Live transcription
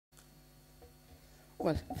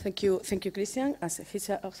Well, thank you, Christian. As he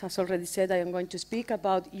has already said, I am going to speak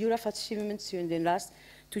about EURAF achievements during the last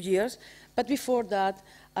 2 years. But before that,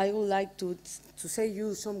 I would like to say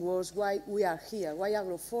you some words why we are here, why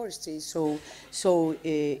agroforestry is so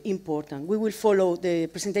important. We will follow the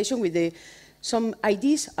presentation with some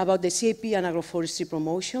ideas about the CAP and agroforestry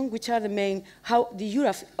promotion, which are the main, how the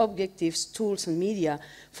EURAF objectives, tools, and media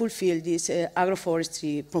fulfill this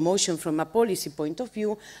agroforestry promotion from a policy point of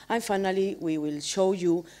view. And finally, we will show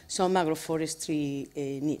you some agroforestry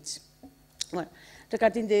needs. Well,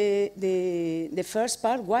 regarding the first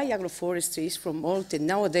part, why agroforestry is promoted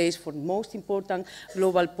nowadays for most important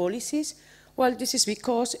global policies? Well, this is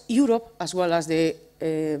because Europe, as well as the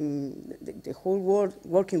whole world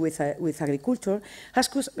working with agriculture,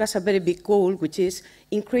 has a very big goal, which is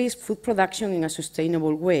increase food production in a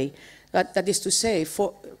sustainable way. That is to say,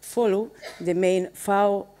 follow the main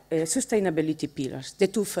FAO sustainability pillars. The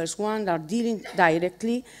two first ones are dealing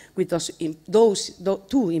directly with those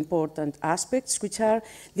two important aspects, which are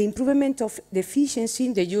the improvement of the efficiency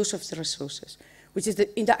in the use of the resources, which is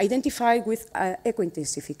identified with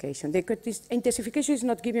eco-intensification. The eco-intensification is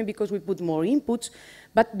not given because we put more inputs,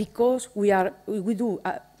 but because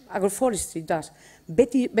agroforestry does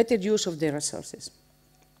better use of the resources.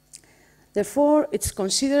 Therefore, it's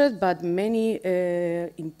considered by many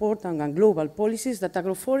important and global policies that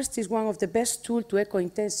agroforestry is one of the best tools to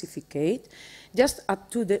eco-intensificate, just at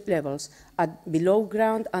two levels, at below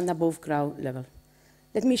ground and above ground level.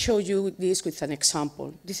 Let me show you this with an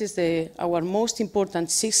example. This is our most important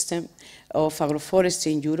system of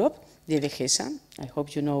agroforestry in Europe, the EURAF. I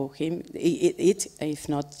hope you know it. If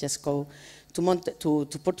not, just go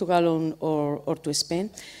to Portugal or to Spain.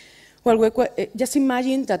 Well, just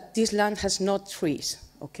imagine that this land has no trees,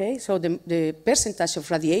 okay? So the percentage of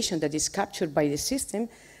radiation that is captured by the system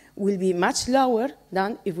will be much lower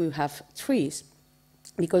than if we have trees,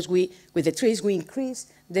 because with the trees we increase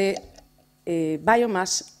the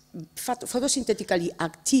biomass photosynthetically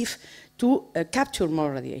active to capture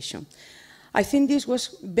more radiation. I think this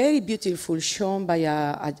was very beautifully shown by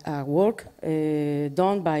a work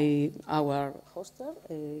done by our hoster,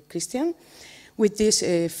 Christian, with these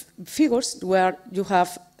figures where you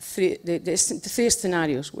have three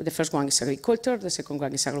scenarios. The first one is agriculture, the second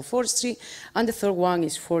one is agroforestry, and the third one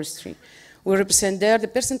is forestry. We represent there the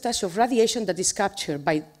percentage of radiation that is captured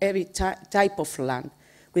by every type of land.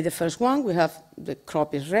 With the first one, we have the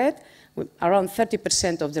crop is red, around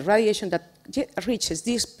 30% of the radiation that reaches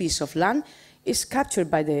this piece of land is captured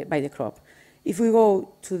by the crop. If we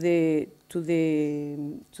go to the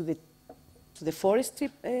forestry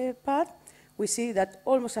part, we see that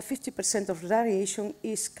almost 50% of radiation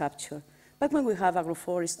is captured. But when we have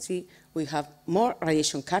agroforestry, we have more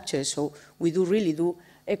radiation capture, so we really do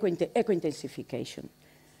eco-intensification.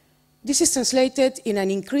 This is translated in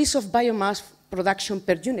an increase of biomass production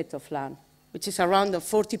per unit of land, which is around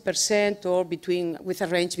 40% or with a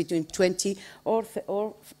range between 20 or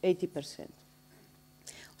 80%.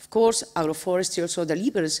 Of course, agroforestry also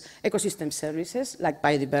delivers ecosystem services like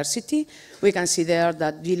biodiversity. We can see there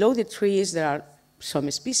that below the trees there are some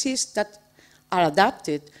species that are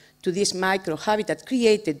adapted to this microhabitat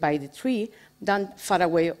created by the tree than far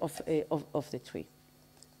away of the tree.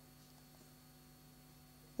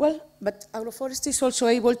 Well, but agroforestry is also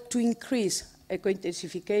able to increase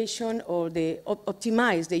eco-intensification or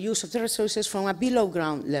optimize the use of the resources from a below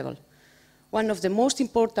ground level. One of the most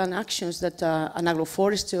important actions that an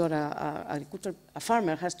agroforestry or a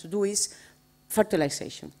farmer has to do is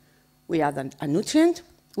fertilization. We add a nutrient.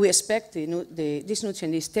 We expect this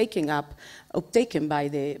nutrient is uptaken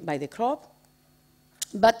by the crop,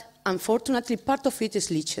 but unfortunately part of it is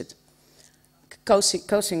leached,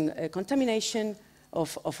 causing contamination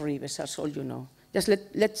of rivers, as all you know. Just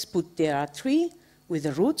let's put there a tree with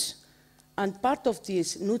the roots, and part of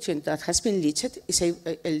this nutrient that has been leached,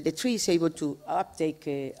 the tree is able to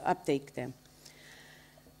uptake them.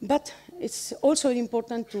 But it's also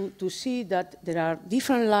important to see that there are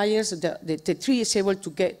different layers. The tree is able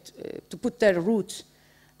to put their roots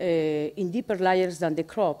in deeper layers than the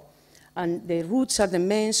crop. And the roots are the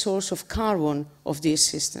main source of carbon of these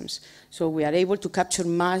systems. So we are able to capture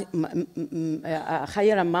a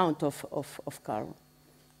higher amount of carbon.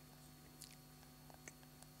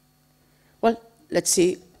 Well, let's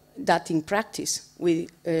see that in practice. We,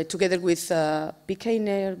 together with P.K.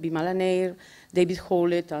 Nair, Bimala Nair, David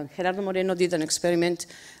Howlett, and Gerardo Moreno did an experiment,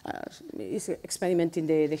 in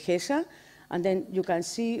the GESA, and then you can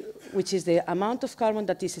see which is the amount of carbon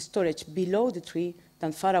that is stored below the tree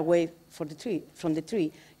than far away from the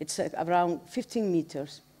tree. It's around 15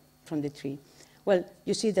 meters from the tree. Well,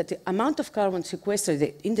 you see that the amount of carbon sequestered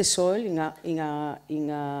in the soil in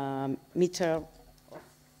a meter.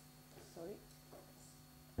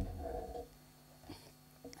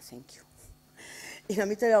 Thank you. In a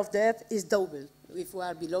meter of depth is double if we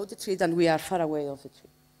are below the tree than we are far away of the tree.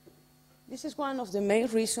 This is one of the main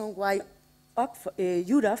reasons why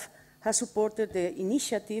EURAF has supported the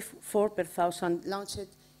initiative 4 per 1,000 launched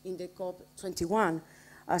in the COP21.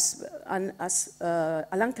 As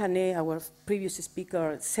Alain Canet, our previous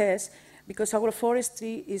speaker, says, because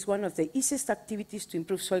agroforestry is one of the easiest activities to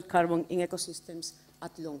improve soil carbon in ecosystems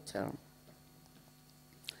at long term.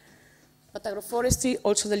 But agroforestry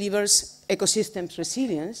also delivers ecosystems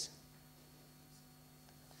resilience,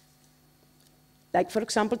 like, for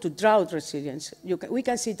example, to drought resilience. We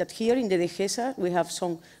can see that here in the Dehesa, we have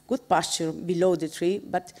some good pasture below the tree,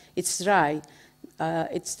 but it's dry.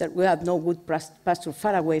 It's that we have no good pasture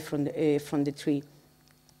far away from the tree.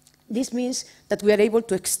 This means that we are able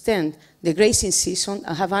to extend the grazing season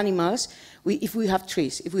and have animals if we have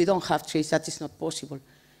trees. If we don't have trees, that is not possible.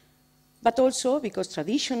 But also because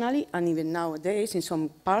traditionally, and even nowadays, in some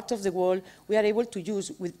part of the world, we are able to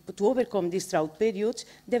use, to overcome these drought periods,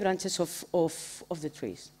 the branches of the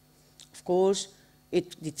trees. Of course,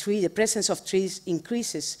 the presence of trees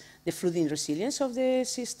increases the flooding resilience of the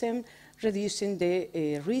system, reducing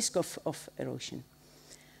the risk of erosion.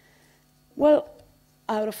 Well,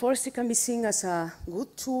 agroforestry can be seen as a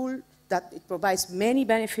good tool that it provides many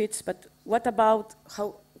benefits, but what about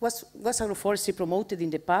how was agroforestry promoted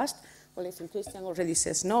in the past? Well, I think Christian already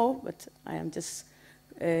says no, but I am just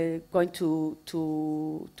going to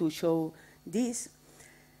show this.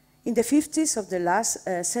 In the 50s of the last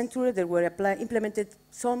century, there were implemented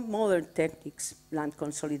some modern techniques, land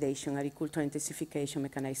consolidation, agricultural intensification,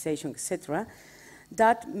 mechanization, etc.,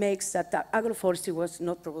 that makes that agroforestry was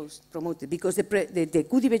not promoted because the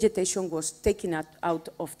goody vegetation was taken out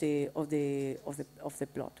of the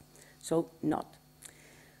plot. So not.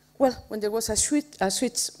 Well, when there was a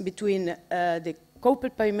switch between the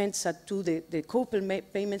coupled payments to the coupled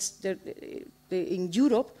payments in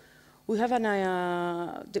Europe, we have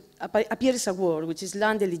appears a word, which is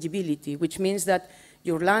land eligibility, which means that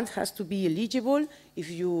your land has to be eligible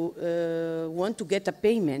if you want to get a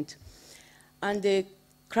payment. And the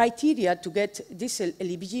criteria to get this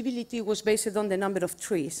eligibility was based on the number of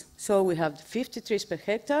trees. So we have 50 trees per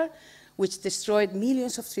hectare, which destroyed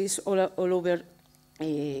millions of trees all over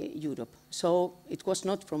Europe. So it was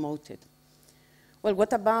not promoted. Well,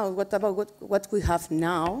 what about what we have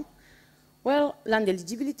now? Well, land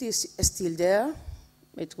eligibility is still there.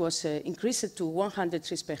 It was increased to 100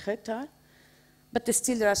 trees per hectare, but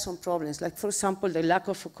still there are some problems. Like, for example, the lack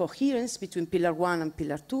of coherence between Pillar 1 and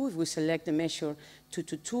Pillar 2, if we select the measure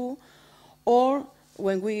 222, or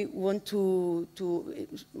when we want to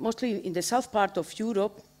mostly in the south part of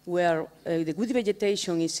Europe, where the good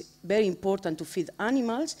vegetation is very important to feed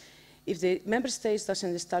animals, if the member states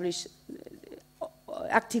doesn't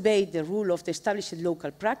activate the rule of the established local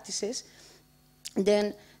practices,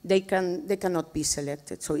 then they cannot be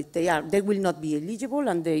selected. So if they will not be eligible,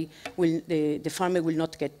 and the farmer will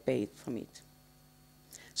not get paid from it.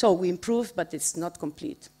 So we improve, but it's not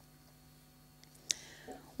complete.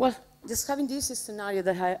 Well, just having this scenario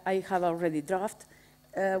that I have already drafted,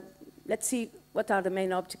 let's see what are the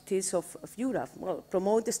main objectives of EURAF. Well,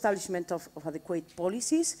 promote the establishment of adequate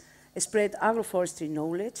policies, spread agroforestry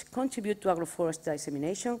knowledge, contribute to agroforestry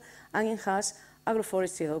dissemination, and enhance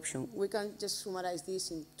agroforestry adoption. We can just summarize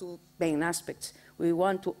this in two main aspects. We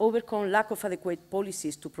want to overcome lack of adequate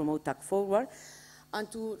policies to promote ag forward, and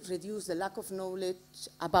to reduce the lack of knowledge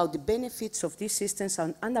about the benefits of these systems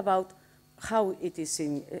and about how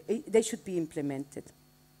they should be implemented.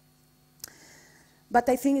 But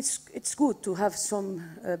I think it's good to have some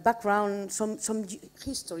background, some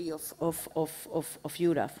history of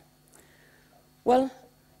EURAF. Well,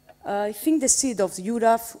 I think the seed of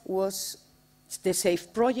EURAF was the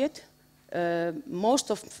SAFE project.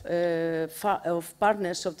 Most of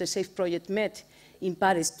partners of the SAFE project met in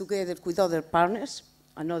Paris together with other partners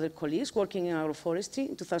and other colleagues working in agroforestry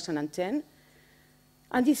in 2010,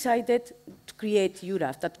 and decided to create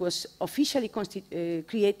EURAF, that was officially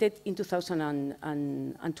created in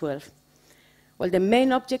 2012. Well, the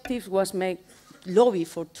main objective was make lobby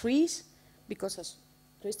for trees, because as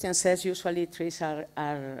Christian says, usually trees are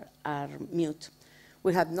mute.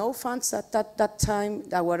 We had no funds at that time.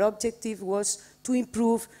 Our objective was to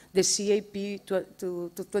improve the CAP to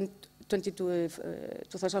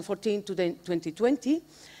 2014 to 2020,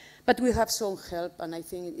 but we have some help, and I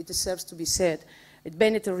think it deserves to be said. At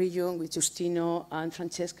Veneto region, with Justino and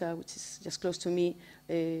Francesca, which is just close to me,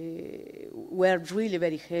 were really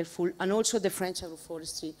very helpful, and also the French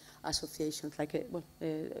Agroforestry Association, like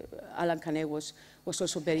Alain Canet was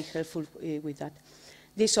also very helpful with that.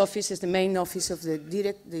 This office is the main office of the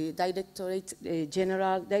Director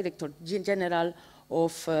General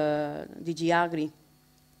of DG Agri,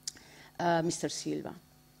 Mr. Silva.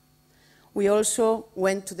 We also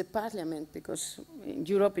went to the Parliament, because in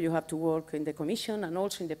Europe you have to work in the Commission and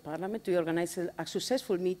also in the Parliament. We organized a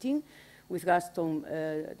successful meeting with Gaston,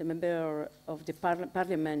 the member of the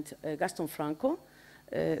Parliament, Gaston Franco,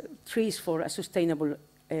 Trees for a Sustainable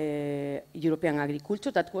European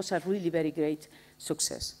Agriculture. That was a really very great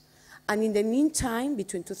success. And in the meantime,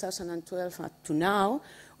 between 2012 to now,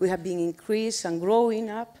 we have been increasing and growing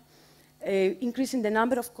up, increasing the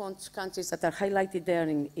number of countries that are highlighted there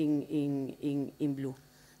in blue.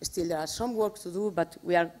 Still, there are some work to do, but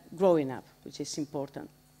we are growing up, which is important.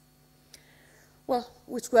 Well,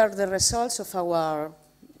 which were the results of our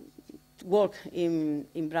work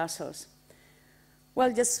in Brussels?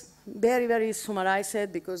 Well, just very, very summarize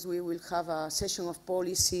it, because we will have a session of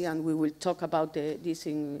policy and we will talk about this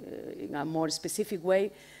in a more specific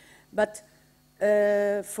way. But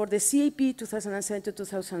for the CAP 2007 to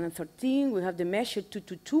 2013, we have the measure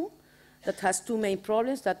 222 that has two main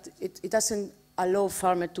problems, that it doesn't allow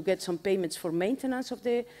farmers to get some payments for maintenance of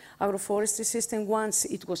the agroforestry system once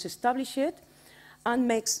it was established, and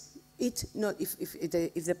makes it not,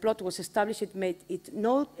 if the plot was established, it made it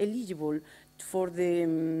not eligible for the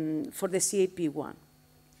CAP1.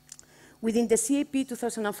 Within the CAP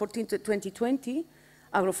 2014 to 2020,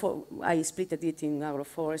 I split it in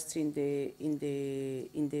agroforestry in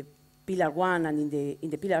the pillar 1 and in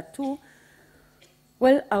the pillar 2.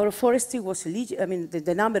 Well, agroforestry was eligible. I mean,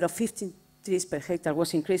 the number of 15 trees per hectare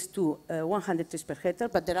was increased to 100 trees per hectare,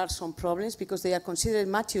 but there are some problems because they are considered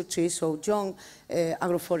mature trees, so young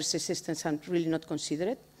agroforestry systems are really not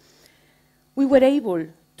considered. We were able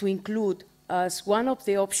to include as one of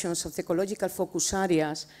the options of the ecological focus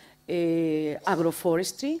areas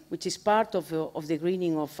agroforestry, which is part of the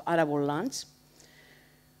greening of arable lands.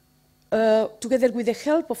 Together with the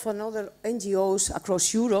help of another NGOs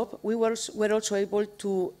across Europe, we were also able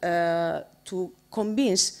to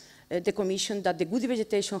convince the Commission that the woody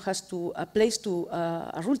vegetation has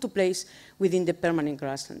a role to play within the permanent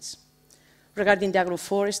grasslands. Regarding the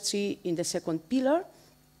agroforestry in the second pillar,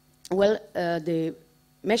 well, the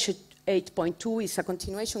measure 8.2 is a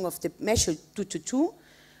continuation of the measure 222,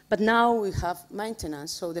 but now we have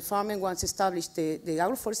maintenance. So the farming, once established, the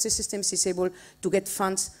agroforestry systems is able to get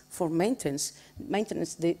funds for maintenance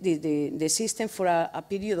the system for a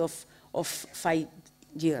period of 5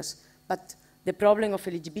 years. But the problem of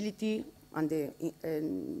eligibility and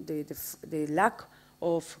the lack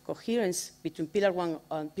of coherence between Pillar 1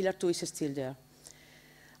 and Pillar 2 is still there.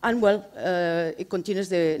 And well, it continues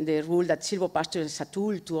the rule that silvopasture is a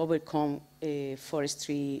tool to overcome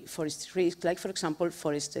forestry risks, like, for example,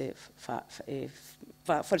 forest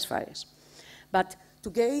fires. But to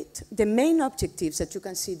get the main objectives that you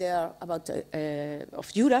can see there about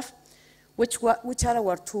of EURAF, which are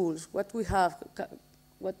our tools, what we have,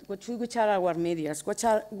 which are our medias, which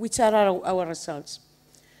are our results.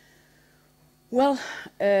 Well,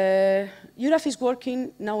 EURAF is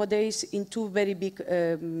working nowadays in two very big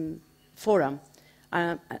forums,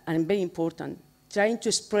 and very important, trying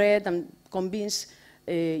to spread and convince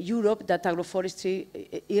Europe that agroforestry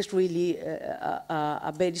is really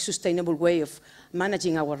a very sustainable way of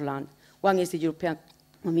managing our land. One is the European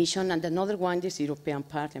Commission, and another one is the European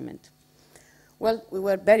Parliament. Well, we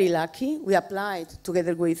were very lucky. We applied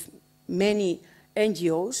together with many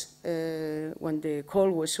NGOs when the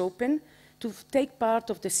call was open to take part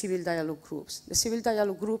of the civil dialogue groups. The civil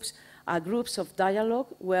dialogue groups are groups of dialogue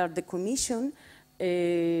where the Commission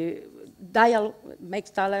makes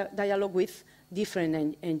dialogue with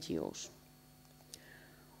different NGOs.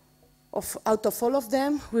 Out of all of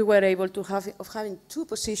them, we were able to having 2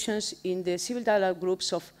 positions in the civil dialogue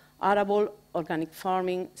groups of arable, organic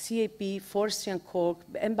farming, CAP, forestry and cork,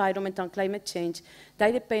 environment and climate change,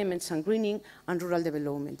 direct payments and greening, and rural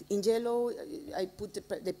development. In yellow, I put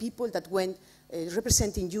the people that went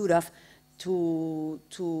representing EURAF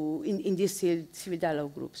in these civil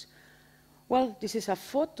dialogue groups. Well, this is a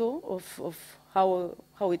photo of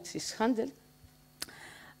how it is handled.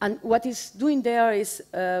 And what it's doing there is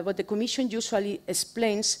what the Commission usually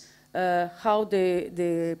explains how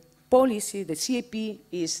the policy, the CAP,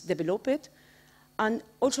 is developed, and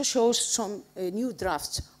also shows some new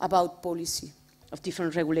drafts about policy of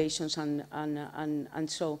different regulations and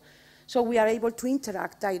so. So we are able to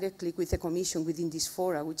interact directly with the Commission within this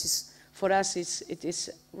fora, which is, for us, it is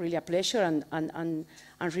really a pleasure and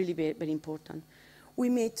really very, very important. We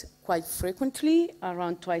meet quite frequently,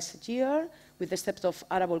 around twice a year. With the except of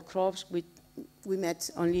arable crops, we met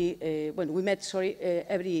only,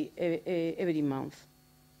 every month.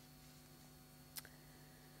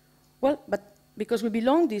 Well, but because we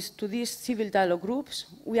belong to these civil dialogue groups,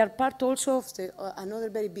 we are part also of another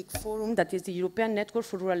very big forum that is the European Network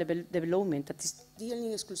for Rural Development, that is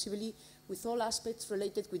dealing exclusively with all aspects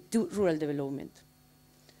related with rural development.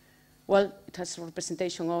 Well, it has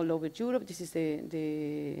representation all over Europe. This is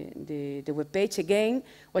the webpage. Again,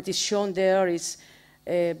 what is shown there is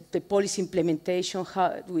the policy implementation,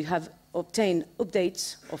 how we have obtained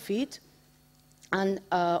updates of it, and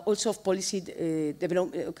also of policy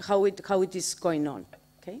development, how it is going on.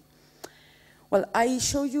 Okay. Well, I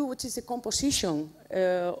show you what is the composition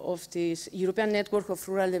of this European Network of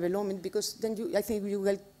Rural Development, because then I think you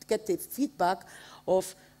will get the feedback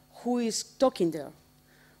of who is talking there.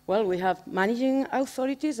 Well, we have managing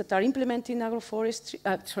authorities that are implementing agroforestry,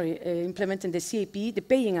 implementing the CAP, the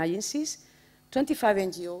paying agencies, 25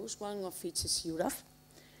 NGOs, one of which is EURAF,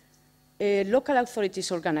 local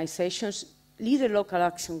authorities organizations, leader local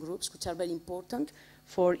action groups, which are very important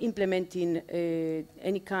for implementing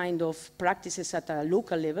any kind of practices at a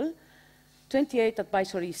local level, 28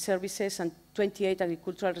 advisory services, and 28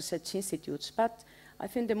 agricultural research institutes. But I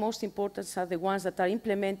think the most important are the ones that are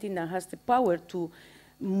implementing and has the power to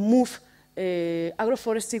move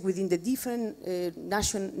agroforestry within the different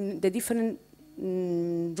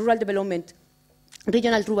rural development,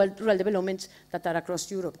 regional rural developments that are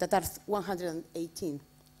across Europe, that are 118,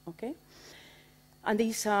 okay? And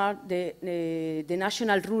these are the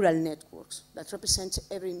national rural networks that represent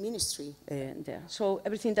every ministry there. So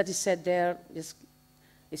everything that is said there is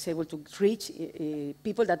able to reach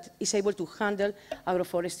people that is able to handle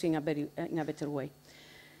agroforestry in a better way.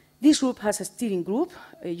 This group has a steering group.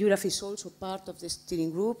 EURAF is also part of the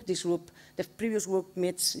steering group. This group, the previous group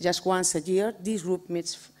meets just once a year. This group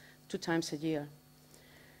meets 2 times a year.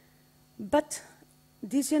 But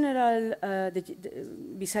this general,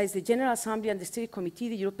 besides the General Assembly and the Steering Committee,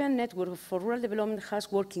 the European Network for Rural Development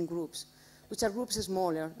has working groups, which are groups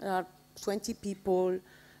smaller. There are 20 people,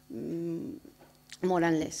 more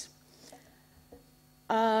and less.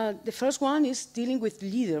 The first one is dealing with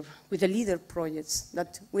the leader projects,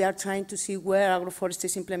 that we are trying to see where agroforestry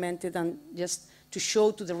is implemented and just to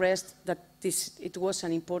show to the rest that it was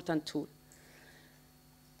an important tool.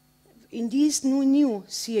 In this new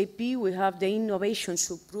CAP, we have the innovation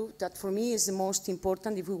subgroup that for me is the most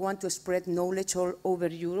important if we want to spread knowledge all over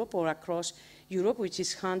Europe or across Europe, which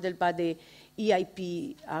is handled by the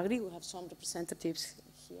EIP Agri. We have some representatives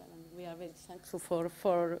here, and we are very thankful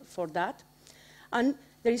for that. And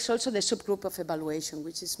there is also the subgroup of evaluation,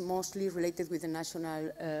 which is mostly related with the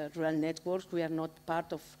national rural networks. We are not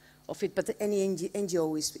part of it, but any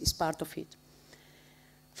NGO is part of it.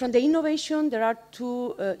 From the innovation, there are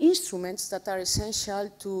 2 instruments that are essential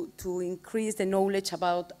to increase the knowledge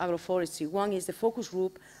about agroforestry. One is the focus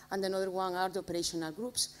group, and another one are the operational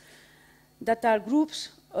groups. That are groups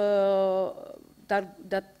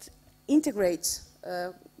that integrates,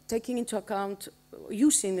 taking into account,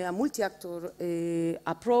 using a multi-actor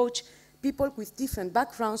approach, people with different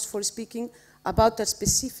backgrounds for speaking about a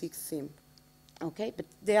specific theme. Okay, but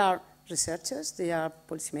they are researchers, they are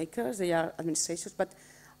policymakers, they are administrators, but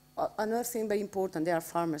another thing very important, they are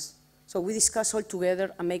farmers. So we discuss all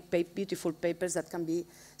together and make beautiful papers that can be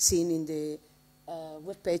seen in the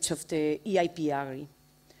webpage of the EIP Agri.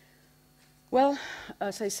 Well,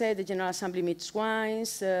 as I said, the General Assembly meets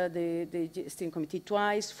once, the Steering Committee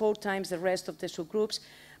twice, 4 times the rest of the subgroups,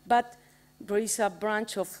 but there is a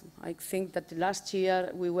branch of, I think that last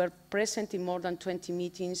year we were present in more than 20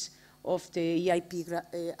 meetings of the EIP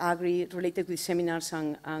Agri related with seminars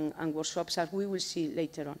and workshops, as we will see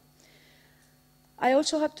later on. I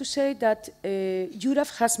also have to say that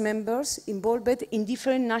EURAF has members involved in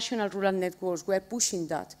different national rural networks. We are pushing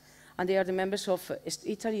that. And they are the members of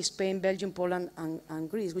Italy, Spain, Belgium, Poland, and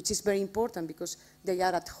Greece, which is very important because they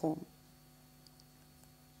are at home.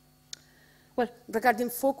 Well, regarding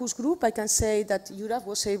focus group, I can say that EURAF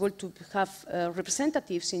was able to have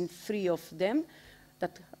representatives in 3 of them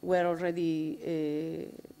that were already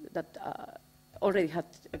had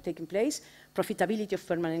taken place: profitability of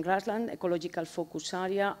permanent grassland, ecological focus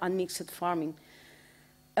area, and mixed farming.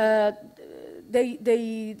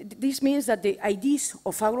 This means that the ideas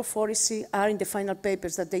of agroforestry are in the final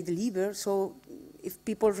papers that they deliver, so if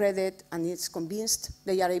people read it and it's convinced,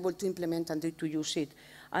 they are able to implement and to use it.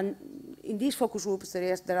 And in these focus groups,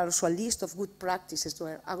 there are also a list of good practices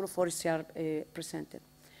where agroforestry are presented.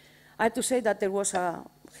 I have to say that there was a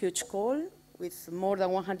huge call with more than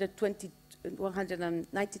 120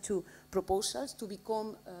 192 proposals to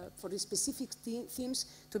become, for the specific themes,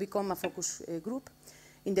 to become a focus group.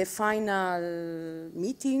 In the final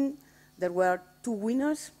meeting, there were 2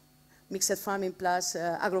 winners, mixed farming plus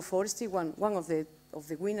agroforestry. One of the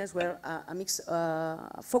winners were a mixed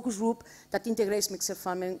focus group that integrates mixed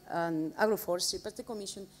farming and agroforestry, but the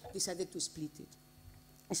Commission decided to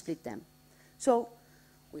split them. So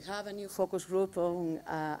we have a new focus group on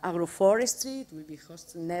agroforestry. It will be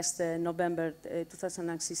hosted next November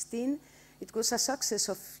 2016. It was a success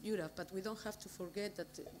of EURAF, but we don't have to forget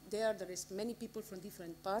that there is many people from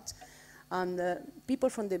different parts, and people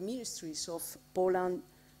from the ministries of Poland,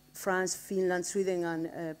 France, Finland, Sweden,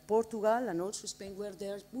 and Portugal, and also Spain, were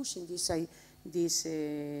there pushing this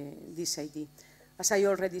idea. As I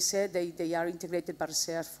already said, they are integrated by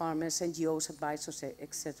research, farmers, NGOs, advisors,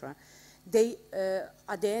 etc. They,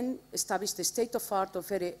 at the end, established the state-of-art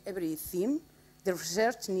of every theme, the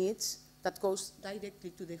research needs that goes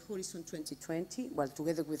directly to the Horizon 2020, well,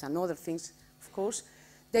 together with other things, of course.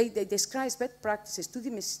 They describe best practices to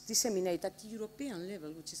disseminate at the European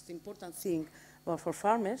level, which is the important thing for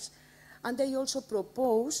farmers. And they also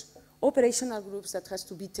propose operational groups that has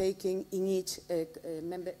to be taken in each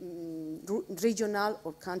regional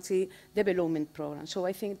or country development program. So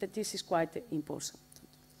I think that this is quite important.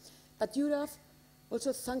 But EURAF,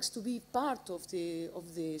 also thanks to be part of the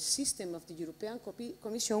system of the European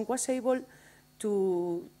Commission, was able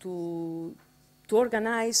to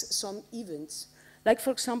organize some events. Like,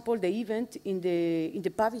 for example, the event in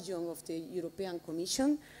the pavilion of the European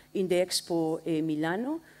Commission in the Expo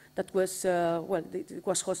Milano, that was, well, it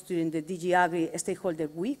was hosted in the DG Agri Stakeholder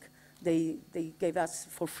Week. They gave us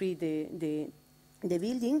for free the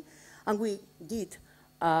building, and we did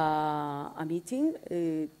a meeting,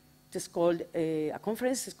 just called a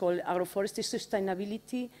conference. It's called Agroforestry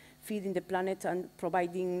Sustainability, Feeding the Planet and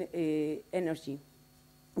Providing Energy.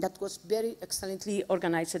 That was very excellently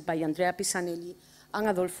organized by Andrea Pisanelli and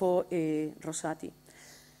Adolfo Rosati.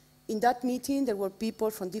 In that meeting, there were people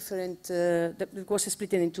from different, it was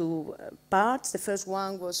split into parts. The first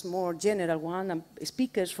one was more general one, and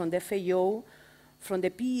speakers from the FAO, from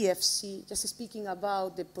the PEFC, just speaking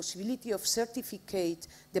about the possibility of certificate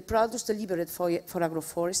the products delivered for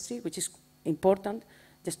agroforestry, which is important,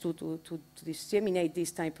 just to disseminate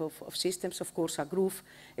this type of systems, of course, Agroof,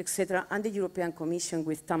 etc., and the European Commission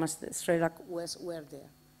with Thomas Strelak were there.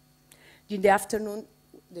 In the afternoon,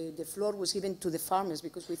 the floor was given to the farmers,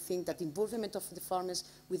 because we think that the involvement of the farmers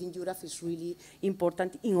within EURAF is really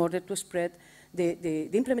important in order to spread the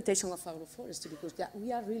implementation of agroforestry, because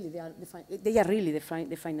they are really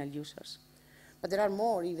the final users. But there are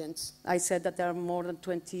more events. I said that there are more than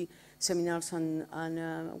 20 seminars and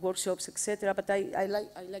workshops, etc. But I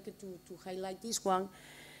like it to highlight this one,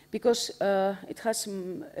 because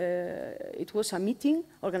it was a meeting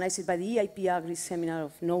organized by the EIP Agri Seminar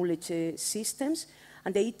of Knowledge Systems,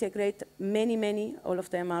 and they integrate many, all of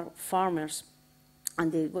them are farmers,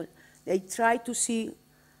 and they try to see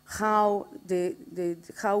how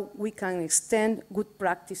we can extend good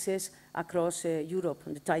practices across Europe.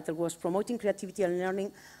 And the title was Promoting Creativity and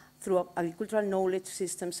Learning Through Agricultural Knowledge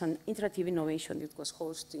Systems and Interactive Innovation. It was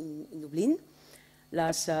hosted in Dublin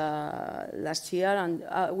last year, and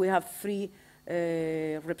we have 3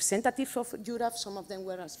 representatives of EURAF. Some of them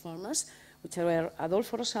were as farmers, which were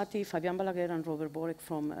Adolfo Rosati, Fabian Balaguer, and Robert Borek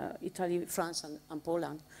from Italy, France, and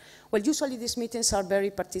Poland. Well, usually these meetings are very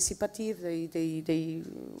participative.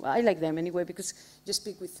 I like them anyway, because you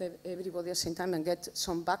speak with everybody at the same time and get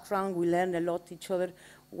some background. We learn a lot each other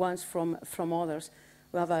once from others.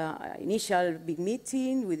 We have an initial big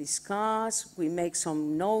meeting, we discuss, we make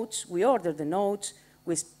some notes, we order the notes,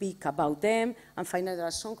 we speak about them, and finally there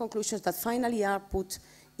are some conclusions that finally are put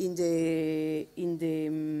in the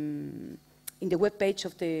web page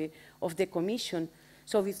of the Commission.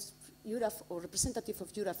 So if EURAF or representative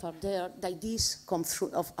of EURAF are there, the ideas come through,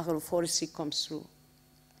 of agroforestry comes through.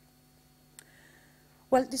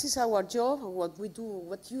 Well, this is our job, what we do,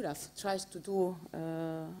 what EURAF tries to do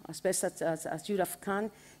as best as EURAF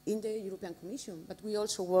can in the European Commission, but we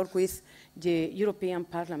also work with the European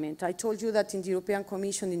Parliament. I told you that in the European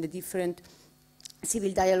Commission, in the different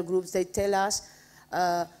civil dialogue groups, they tell us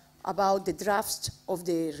about the drafts of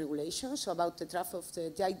the regulations, about the draft of the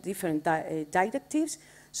different directives,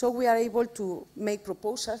 so we are able to make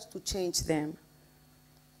proposals to change them.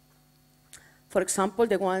 For example,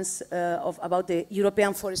 the ones about the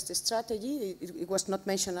European Forest Strategy, it was not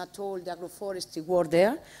mentioned at all, the agroforestry were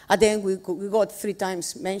there. And then we got 3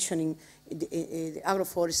 times mentioning the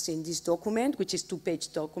agroforestry in this document, which is a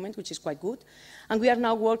two-page document, which is quite good. And we are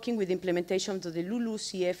now working with the implementation of the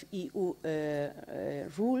LULUCF EU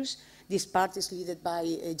rules. This part is led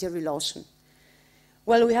by Jerry Lawson.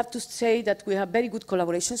 Well, we have to say that we have very good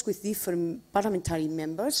collaborations with different parliamentary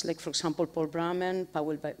members, like, for example, Paul Braman,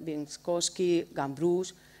 Paweł Bieńkowski,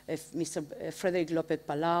 Gambrusz, Mr. Frederic Lopez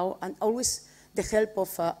Palau, and always the help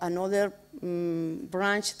of another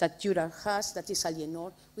branch that EURAF has, that is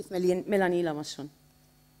Alienor, with Melanie Lamasson.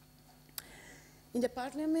 In the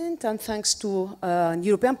Parliament, and thanks to a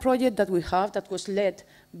European project that we have that was led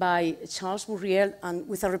by Charles Bourriel and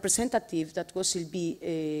with a representative that was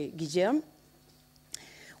Sylvie Guillerme,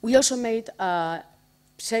 we also made a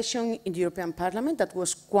session in the European Parliament that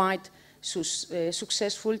was quite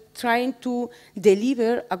successful, trying to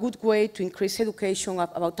deliver a good way to increase education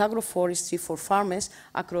about agroforestry for farmers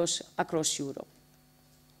across Europe.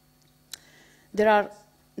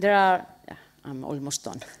 I'm almost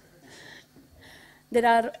done. There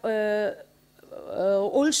are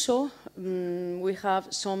also, we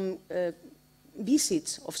have some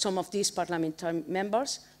visits of some of these parliamentary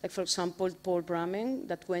members, like, for example, Paul Braman,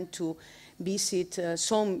 that went to visit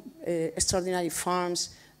some extraordinary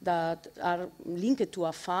farms that are linked to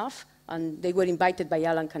a FAF, and they were invited by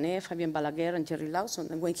Alan Canet, Fabien Balaguer, and Jerry Lawson.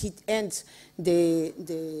 And when he ends the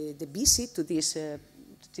visit to this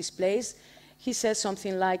place, he says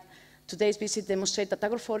something like, today's visit demonstrates that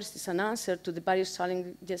agroforestry is an answer to the various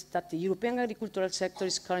challenges that the European agricultural sector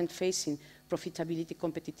is currently facing: profitability,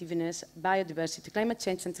 competitiveness, biodiversity, climate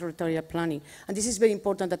change, and territorial planning. And this is very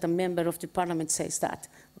important that a member of the Parliament says that,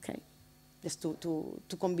 okay, just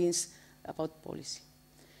to convince about policy.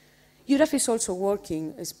 EURAF is also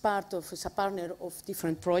working as a partner of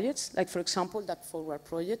different projects, like, for example, that Forward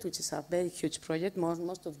project, which is a very huge project.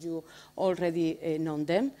 Most of you already know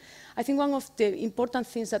them. I think one of the important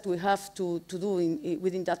things that we have to do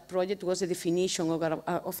within that project was the definition of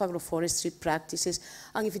agroforestry practices,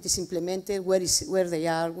 and if it is implemented, where they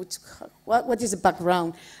are, what is the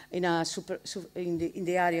background in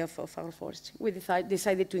the area of agroforestry. We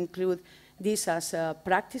decided to include these as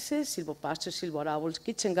practices: silvopastures, silvoarable,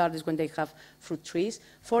 kitchen gardens when they have fruit trees,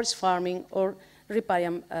 forest farming, or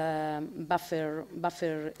riparian buffer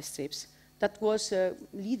strips. That was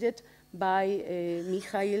led by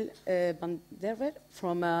Michael van Derver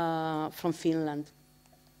from Finland.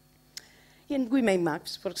 And we made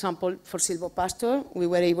maps. For example, for silvopasture, we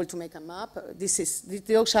were able to make a map.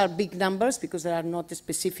 Those are big numbers because there are not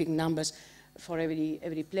specific numbers for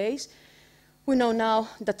every place. We know now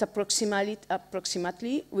that approximately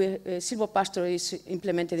silvopasture is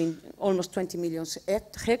implemented in almost 20 million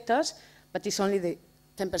hectares, but it's only the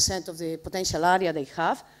 10% of the potential area they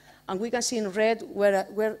have. And we can see in red where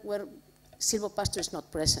silvopasture is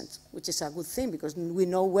not present, which is a good thing because we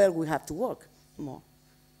know where we have to work more.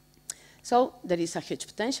 So there is a huge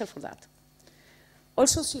potential for that.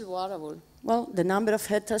 Also silvoarable. Well, the number of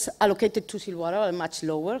hectares allocated to silvoarable are much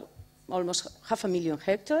lower, almost 500,000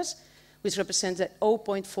 hectares, which represents the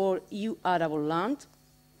 0.4 EU arable land.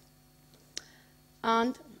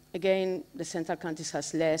 And again, the central countries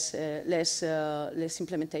has less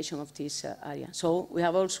implementation of this area. So we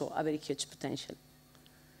have also a very huge potential.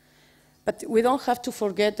 But we don't have to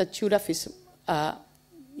forget that EURAF is a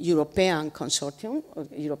European consortium, or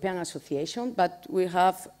European association, but we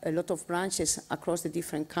have a lot of branches across the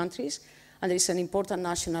different countries. And there is an important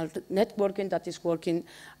national networking that is working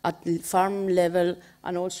at the farm level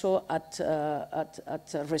and also at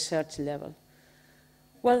research level.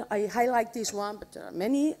 Well, I highlight this one, but there are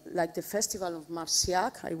many, like the Festival of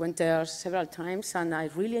Marciac. I went there several times, and I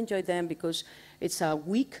really enjoyed them because it's a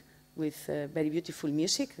week with very beautiful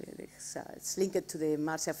music. It's linked to the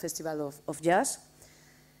Marciac Festival of Jazz.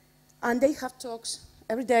 And they have talks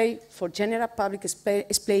every day for general public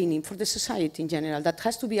explaining for the society in general that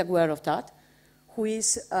has to be aware of that, what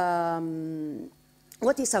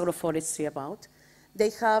is agroforestry about. They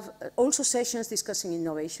have also sessions discussing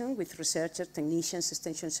innovation with researchers, technicians,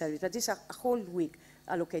 extension service. That is a whole week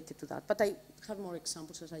allocated to that. But I have more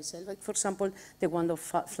examples, as I said, like, for example, the one of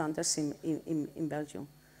Flanders in Belgium.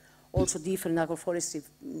 Also different agroforestry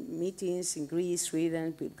meetings in Greece,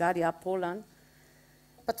 Sweden, Bulgaria, Poland.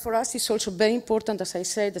 But for us, it's also very important, as I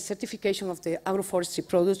said, the certification of the agroforestry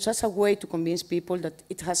products as a way to convince people that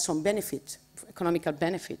it has some benefits, economical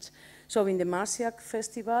benefits. So in the Marciac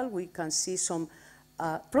Festival, we can see some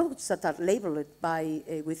products that are labeled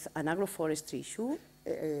with an agroforestry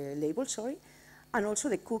label, and also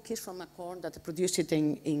the cookies from a corn that produced it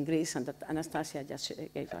in Greece and that Anastasia just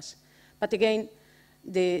gave us. But again,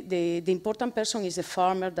 the important person is the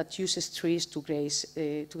farmer that uses trees to graze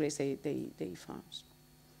their farms.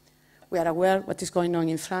 We are aware what is going on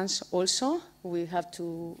in France also. We have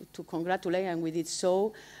to congratulate, and we did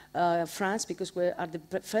so, France, because we are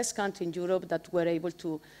the first country in Europe that were able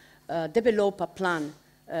to develop a plan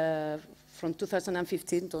from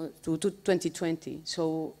 2015 to 2020.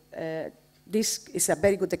 So this is a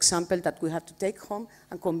very good example that we have to take home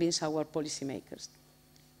and convince our policymakers.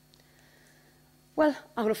 Well,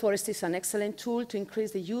 agroforestry is an excellent tool to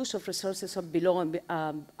increase the use of resources of below and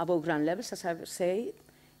above ground levels, as I say.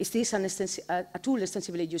 Is this a tool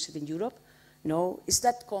extensively used in Europe? No. Is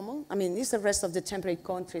that common? I mean, is the rest of the temperate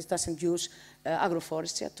countries doesn't use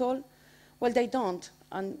agroforestry at all? Well, they don't.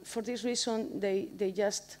 And for this reason, they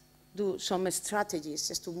just do some strategies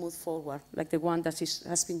just to move forward, like the one that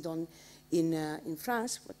has been done in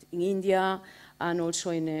France, but in India, and also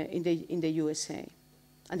in the USA.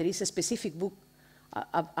 And there is a specific book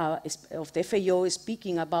of the FAO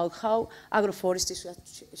speaking about how agroforestry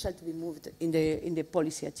shall be moved in the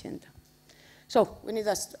policy agenda. So we need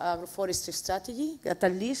an agroforestry strategy that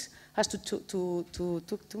at least has to 2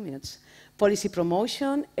 minutes. Policy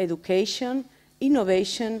promotion, education,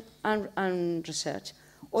 innovation, and research.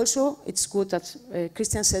 Also, it's good that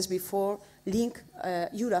Christian says before, link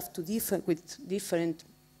EURAF to with different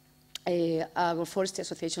agroforestry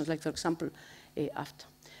associations, like for example, AFTA.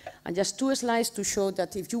 And just 2 slides to show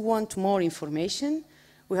that if you want more information,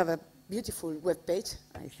 we have a beautiful web page,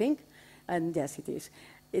 I think, and yes, it is.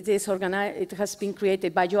 It is organized. It has been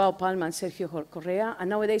created by Joao Palma and Sergio Correa, and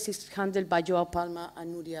nowadays it's handled by Joao Palma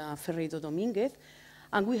and Nuria Ferreiro Dominguez.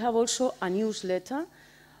 And we have also a newsletter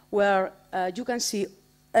where you can see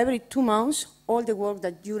every 2 months all the work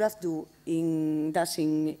that EURAF does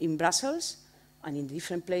in Brussels and in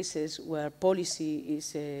different places where policy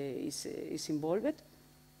is involved.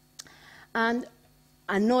 And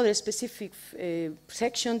another specific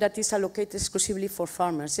section that is allocated exclusively for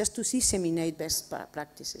farmers, just to disseminate best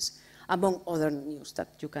practices, among other news that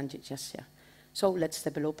you can just share. So let's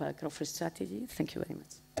develop a agroforestry strategy. Thank you very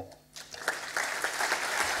much.